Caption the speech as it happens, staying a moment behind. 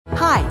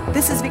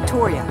This is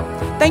Victoria.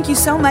 Thank you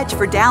so much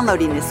for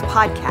downloading this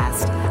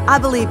podcast. I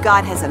believe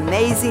God has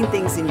amazing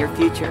things in your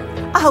future.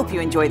 I hope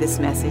you enjoy this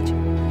message.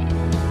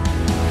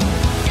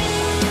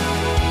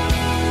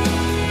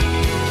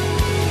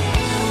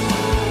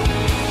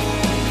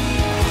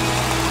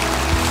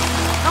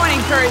 I want to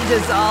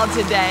encourage us all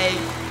today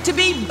to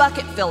be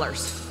bucket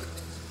fillers.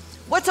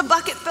 What's a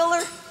bucket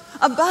filler?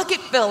 A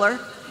bucket filler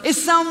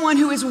is someone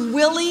who is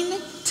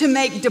willing to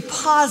make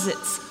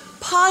deposits,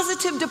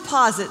 positive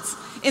deposits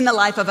in the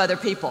life of other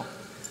people.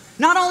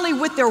 Not only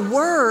with their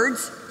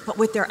words, but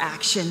with their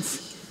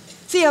actions.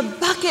 See, a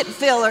bucket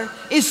filler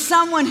is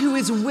someone who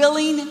is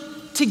willing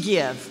to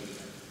give.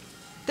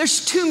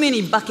 There's too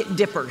many bucket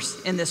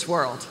dippers in this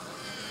world.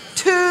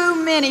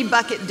 Too many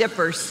bucket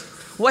dippers.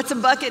 What's a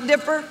bucket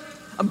dipper?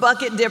 A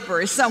bucket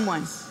dipper is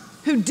someone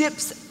who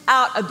dips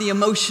out of the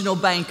emotional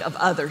bank of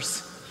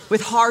others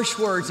with harsh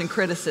words and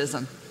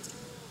criticism.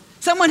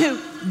 Someone who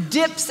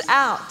dips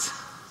out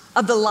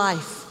of the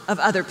life of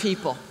other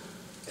people.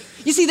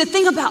 You see, the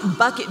thing about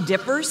bucket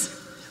dippers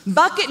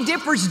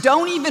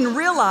don't even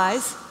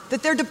realize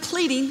that they're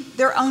depleting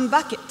their own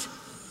bucket.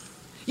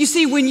 You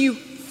see, when you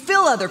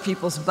fill other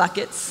people's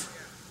buckets,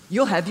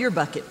 you'll have your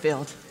bucket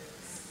filled.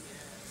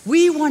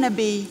 We want to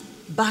be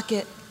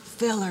bucket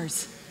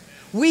fillers.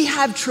 We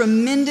have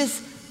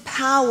tremendous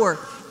power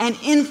and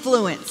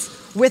influence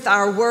with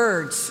our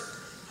words.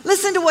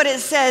 Listen to what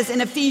it says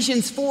in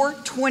Ephesians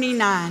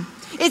 4:29.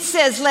 It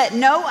says, "Let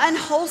no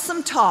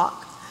unwholesome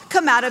talk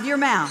come out of your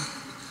mouth,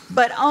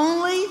 but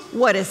only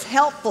what is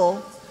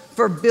helpful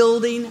for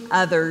building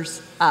others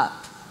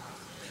up,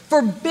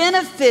 for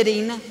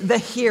benefiting the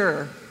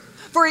hearer,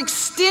 for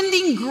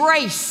extending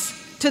grace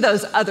to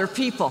those other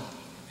people,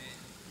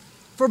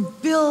 for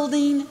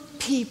building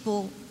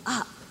people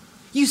up."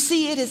 You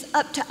see, it is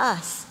up to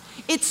us.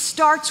 It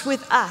starts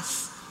with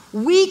us.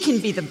 We can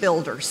be the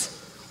builders.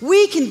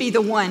 We can be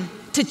the one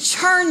to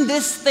churn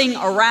this thing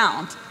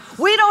around.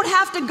 We don't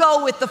have to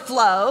go with the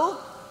flow,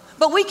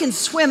 but we can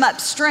swim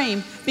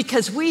upstream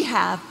because we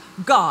have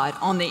God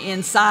on the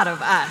inside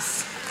of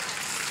us.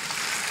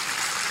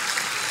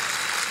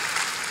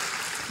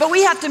 But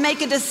we have to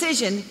make a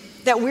decision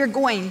that we're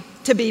going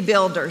to be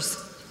builders.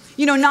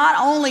 You know, not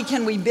only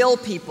can we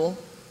build people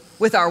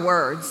with our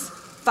words,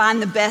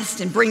 find the best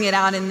and bring it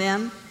out in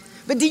them,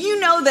 but do you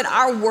know that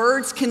our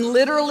words can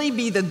literally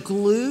be the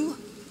glue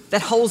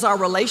that holds our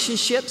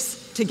relationships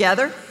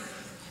together?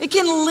 It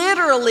can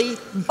literally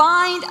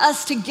bind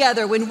us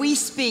together when we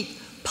speak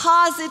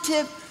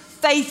positive,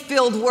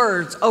 faith-filled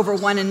words over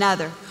one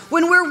another,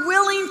 when we're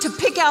willing to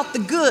pick out the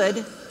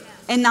good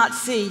and not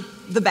see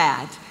the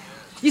bad.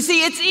 You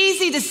see, it's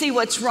easy to see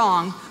what's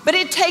wrong, but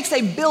it takes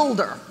a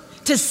builder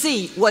to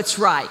see what's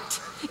right.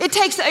 It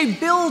takes a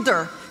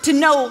builder to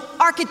know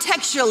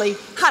architecturally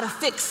how to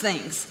fix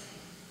things.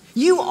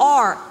 You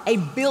are a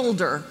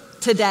builder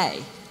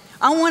today.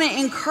 I want to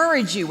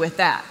encourage you with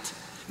that,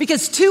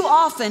 because too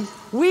often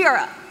we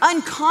are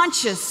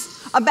unconscious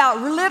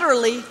about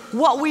literally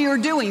what we are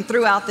doing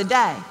throughout the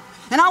day.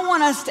 And I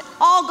want us to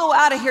all go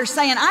out of here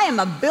saying, I am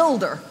a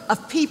builder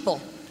of people,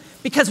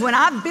 because when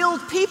I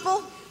build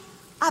people,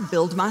 I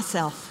build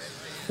myself.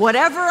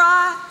 Whatever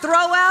I throw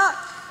out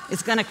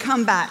is going to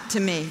come back to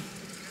me.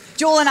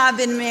 Joel and I have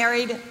been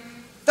married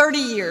 30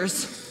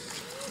 years,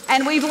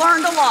 and we've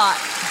learned a lot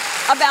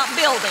about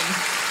building.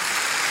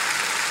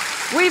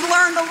 We've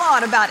learned a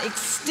lot about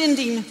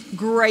extending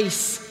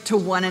grace to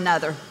one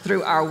another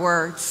through our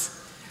words.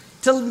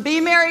 To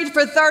be married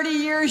for 30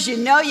 years, you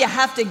know you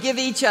have to give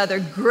each other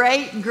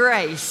great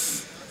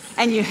grace,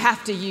 and you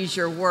have to use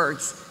your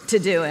words to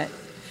do it.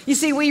 You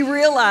see, we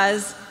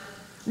realize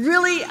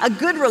really a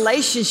good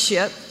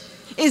relationship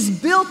is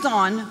built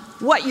on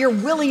what you're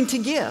willing to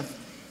give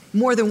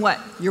more than what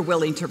you're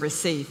willing to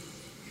receive.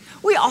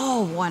 We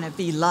all want to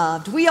be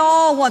loved. We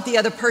all want the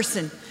other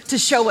person to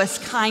show us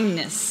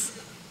kindness.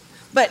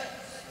 But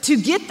to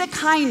get the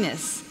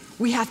kindness,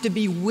 we have to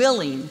be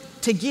willing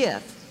to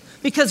give.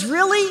 Because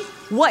really,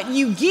 what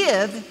you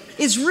give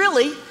is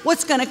really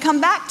what's going to come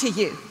back to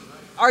you.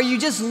 Are you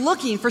just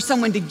looking for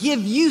someone to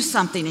give you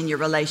something in your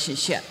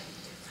relationship?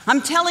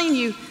 I'm telling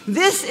you,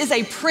 this is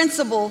a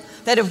principle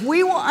that if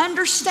we will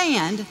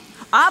understand,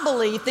 I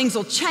believe things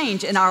will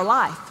change in our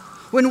life.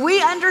 When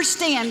we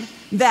understand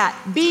that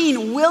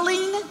being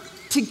willing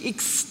to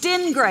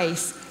extend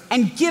grace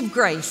and give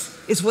grace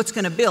is what's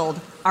going to build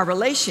our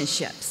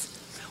relationships.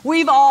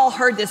 We've all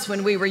heard this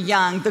when we were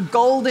young, the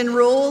golden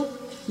rule.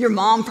 Your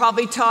mom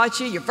probably taught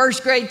you, your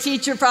first grade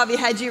teacher probably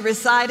had you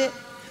recite it.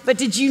 But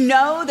did you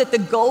know that the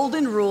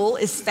golden rule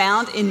is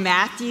found in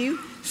Matthew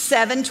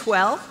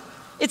 7:12?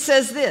 It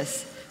says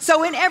this,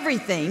 "So in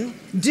everything,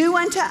 do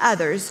unto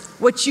others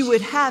what you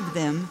would have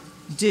them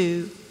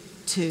do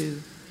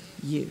to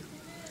you."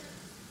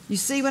 You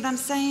see what I'm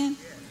saying?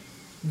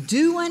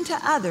 Do unto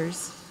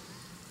others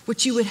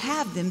what you would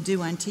have them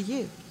do unto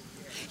you.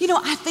 You know,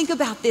 I think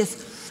about this.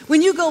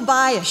 When you go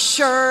buy a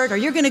shirt or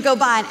you're going to go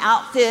buy an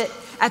outfit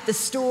at the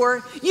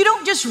store, you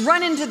don't just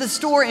run into the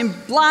store and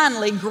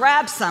blindly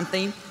grab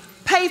something,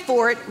 pay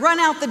for it, run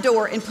out the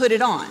door, and put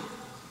it on.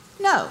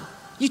 No,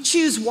 you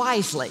choose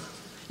wisely.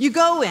 You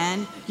go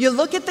in, you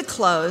look at the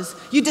clothes,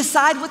 you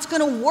decide what's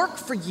going to work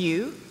for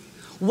you,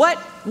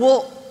 what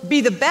will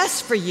be the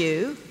best for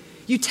you.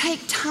 You take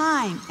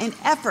time and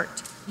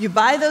effort. You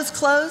buy those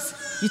clothes,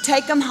 you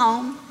take them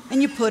home,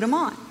 and you put them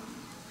on.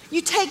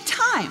 You take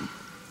time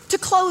to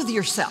clothe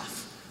yourself.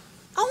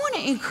 I want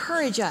to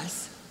encourage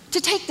us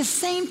to take the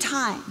same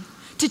time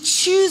to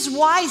choose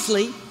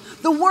wisely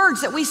the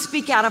words that we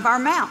speak out of our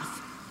mouth.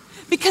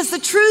 Because the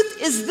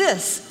truth is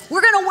this,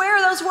 we're going to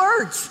wear those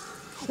words.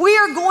 We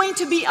are going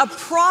to be a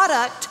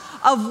product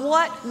of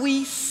what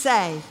we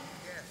say.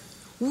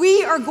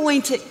 We are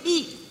going to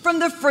eat from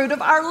the fruit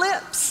of our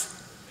lips.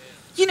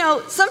 You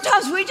know,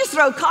 sometimes we just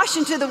throw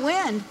caution to the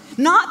wind,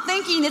 not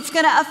thinking it's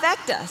going to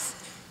affect us.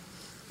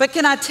 But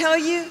can I tell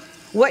you,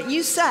 what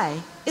you say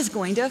is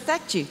going to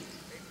affect you.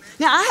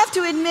 Now, I have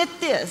to admit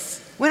this.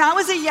 When I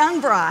was a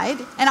young bride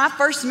and I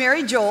first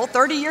married Joel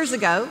 30 years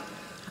ago,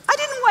 I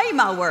didn't weigh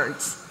my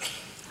words.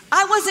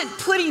 I wasn't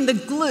putting the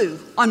glue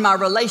on my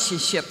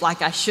relationship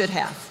like I should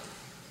have.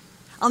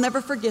 I'll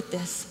never forget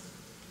this.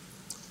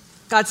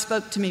 God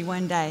spoke to me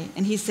one day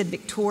and he said,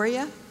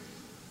 Victoria,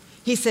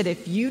 he said,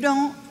 if you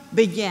don't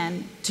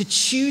begin to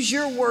choose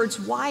your words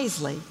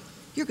wisely,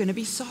 you're going to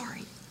be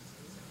sorry.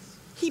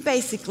 He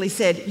basically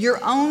said, your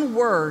own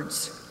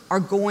words are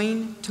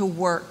going to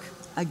work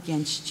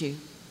against you.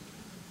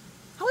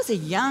 I was a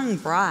young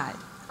bride.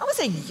 I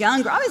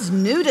was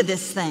new to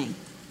this thing.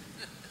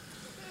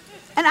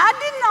 And I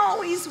didn't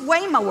always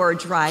weigh my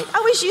words right.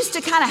 I was used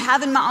to kind of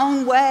having my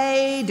own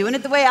way, doing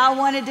it the way I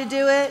wanted to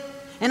do it.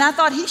 And I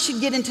thought he should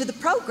get into the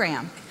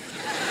program.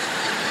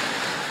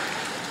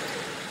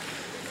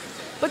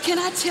 But can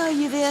I tell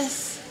you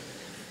this?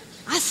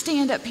 I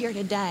stand up here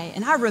today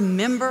and I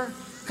remember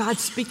God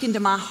speaking to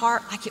my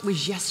heart like it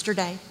was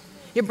yesterday.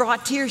 It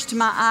brought tears to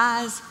my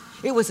eyes.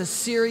 It was a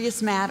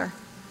serious matter.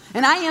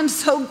 And I am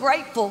so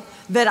grateful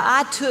that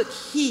I took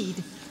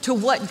heed to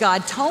what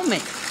God told me.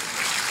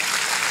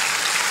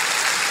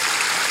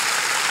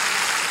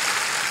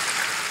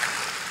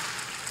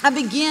 I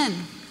began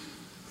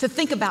to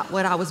think about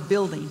what I was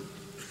building.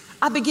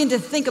 I began to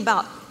think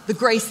about the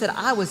grace that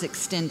I was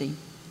extending.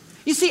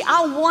 You see,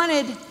 I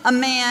wanted a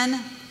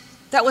man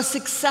that was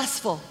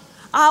successful.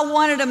 I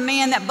wanted a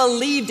man that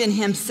believed in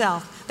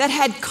himself, that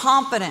had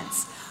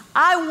confidence.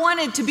 I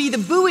wanted to be the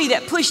buoy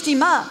that pushed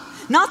him up,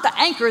 not the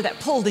anchor that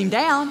pulled him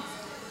down.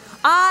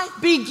 I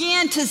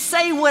began to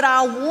say what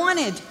I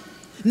wanted,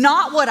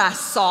 not what I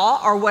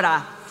saw or what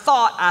I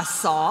thought I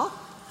saw.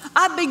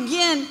 I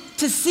began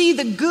to see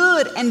the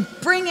good and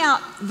bring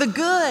out the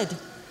good.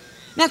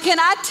 Now, can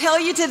I tell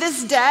you to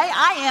this day,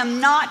 I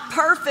am not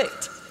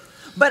perfect,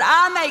 but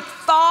I make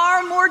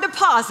far more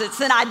deposits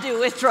than I do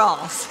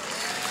withdrawals.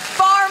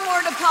 Far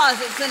more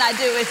deposits than I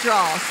do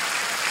withdrawals.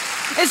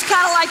 It's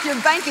kind of like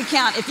your bank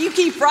account. If you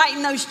keep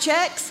writing those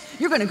checks,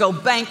 you're going to go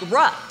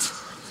bankrupt.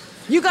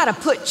 You got to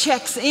put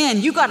checks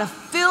in. You got to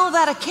fill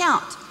that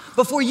account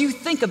before you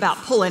think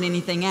about pulling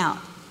anything out.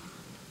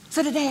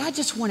 So today, I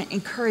just want to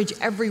encourage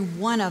every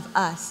one of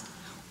us.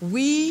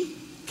 We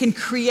can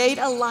create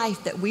a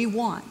life that we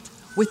want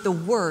with the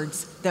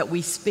words that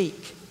we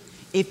speak.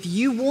 If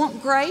you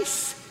want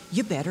grace,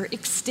 you better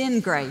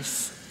extend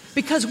grace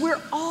because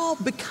we're all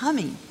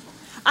becoming.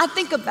 I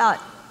think about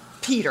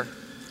Peter.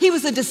 He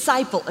was a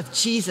disciple of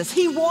Jesus.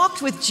 He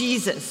walked with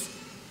Jesus.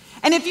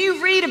 And if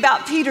you read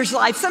about Peter's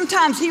life,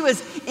 sometimes he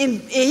was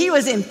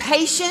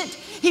impatient.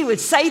 He would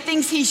say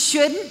things he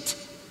shouldn't.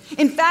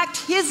 In fact,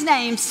 his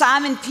name,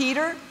 Simon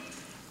Peter,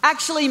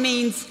 actually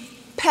means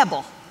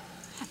pebble.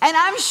 And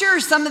I'm sure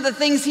some of the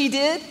things he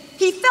did,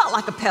 he felt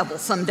like a pebble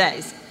some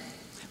days.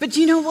 But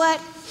you know what?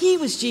 He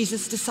was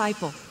Jesus'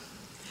 disciple.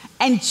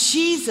 And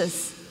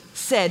Jesus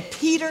said,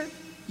 Peter,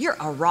 you're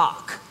a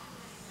rock.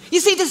 You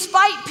see,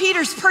 despite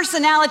Peter's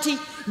personality,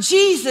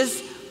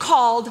 Jesus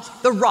called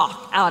the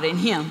rock out in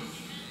him.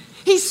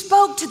 He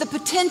spoke to the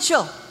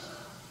potential.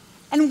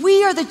 And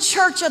we are the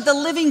church of the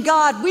living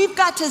God. We've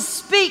got to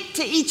speak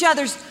to each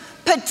other's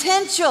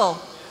potential.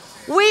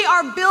 We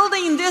are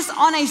building this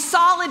on a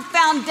solid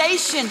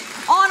foundation,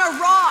 on a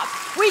rock.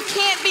 We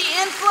can't be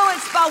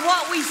influenced by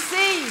what we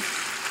see.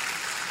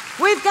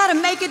 We've got to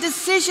make a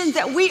decision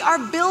that we are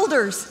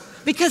builders,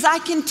 because I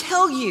can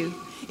tell you,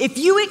 if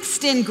you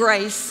extend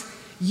grace,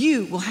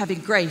 you will have a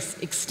grace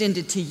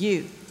extended to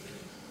you.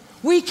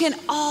 We can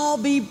all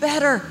be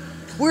better.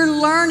 We're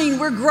learning,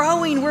 we're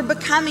growing, we're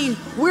becoming,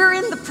 we're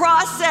in the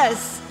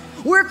process.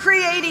 We're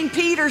creating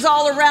Peters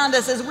all around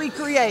us as we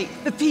create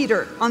the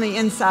Peter on the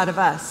inside of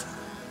us.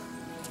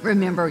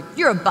 Remember,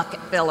 you're a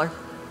bucket filler.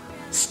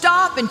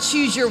 Stop and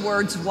choose your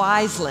words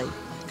wisely,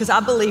 because I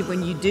believe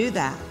when you do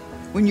that,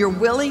 when you're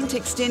willing to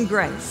extend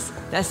grace,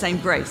 that same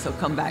grace will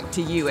come back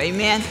to you.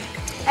 Amen?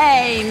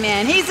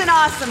 Amen. He's an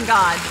awesome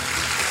God.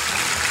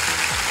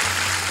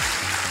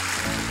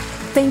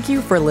 Thank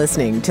you for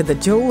listening to the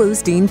Joel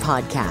Osteen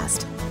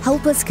Podcast.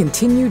 Help us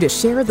continue to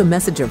share the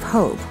message of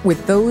hope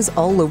with those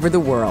all over the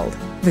world.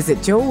 Visit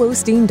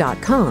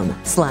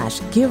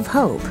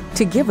joelosteen.com/givehope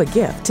to give a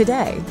gift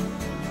today.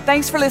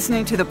 Thanks for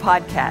listening to the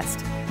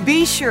podcast.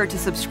 Be sure to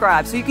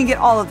subscribe so you can get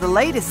all of the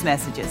latest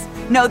messages.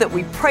 Know that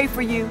we pray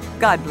for you.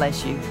 God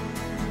bless you.